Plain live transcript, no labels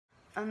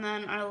And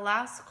then our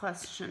last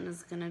question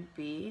is going to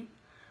be,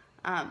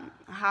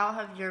 how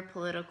have your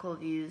political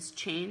views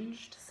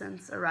changed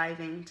since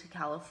arriving to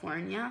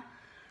California?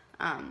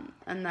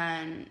 And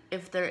then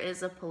if there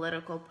is a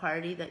political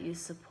party that you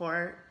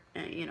support,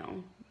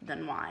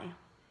 then why?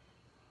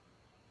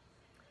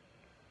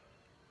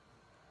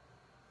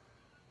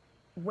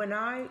 When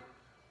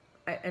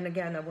and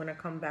again, I want to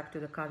come back to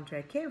the country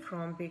I came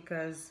from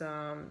because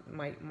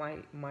my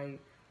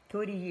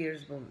 30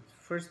 years,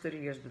 first 30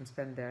 years been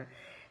spent there.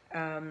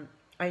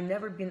 I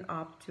never been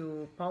up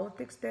to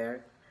politics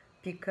there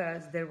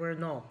because there were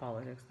no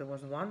politics. There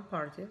was one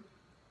party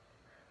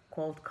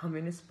called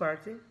Communist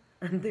Party,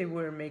 and they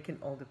were making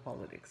all the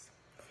politics.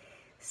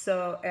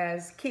 So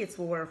as kids,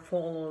 we were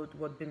followed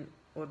what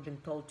been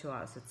told to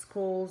us at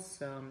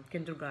schools,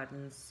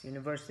 kindergartens,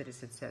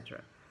 universities,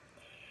 etc.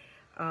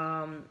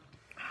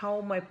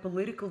 How my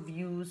political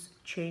views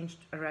changed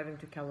arriving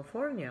to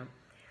California,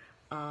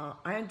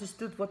 I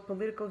understood what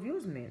political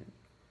views mean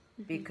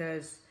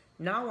because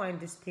now I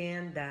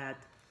understand that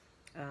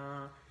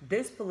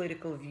this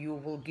political view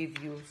will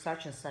give you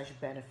such and such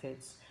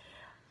benefits,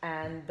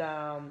 and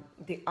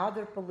the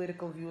other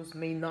political views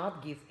may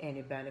not give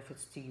any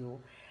benefits to you.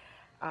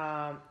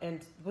 And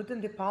within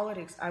the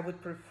politics, I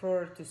would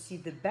prefer to see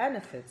the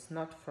benefits,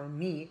 not for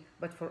me,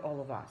 but for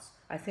all of us.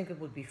 I think it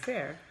would be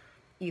fair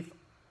if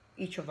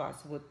each of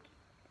us would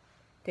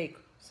take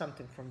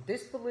something from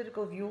this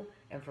political view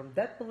and from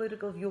that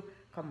political view,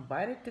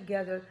 combine it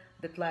together,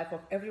 that life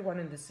of everyone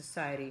in the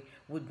society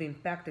would be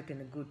impacted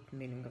in a good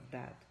meaning of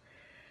that.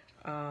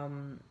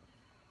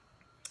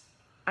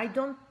 I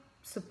don't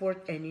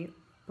support any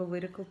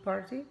political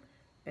party,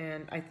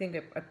 and I think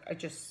I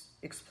just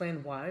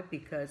explained why,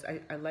 because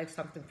I like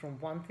something from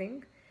one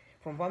thing,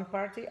 from one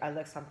party, I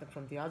like something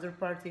from the other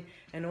party,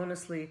 and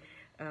honestly,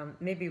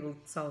 maybe it will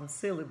sound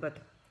silly, but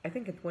I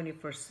think in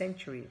 21st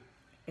century,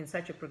 in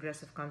such a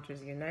progressive country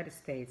as the United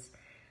States,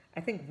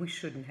 I think we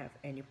shouldn't have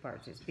any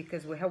parties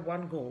because we have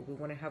one goal. We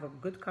want to have a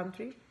good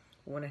country,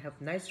 we want to have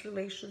nice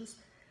relations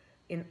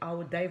in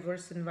our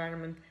diverse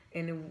environment,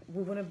 and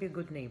we want to be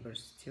good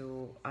neighbors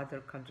to other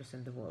countries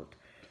in the world.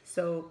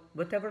 So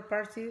whatever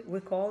party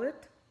we call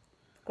it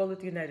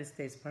United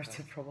States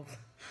Party probably.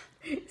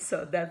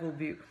 So that will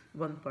be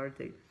one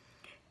party.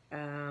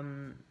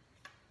 Um,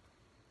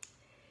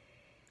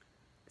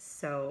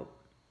 so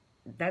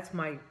that's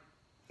my,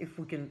 if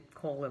we can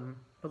call them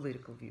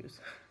political views.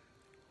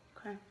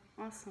 Okay,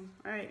 awesome.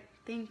 All right,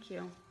 thank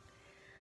you.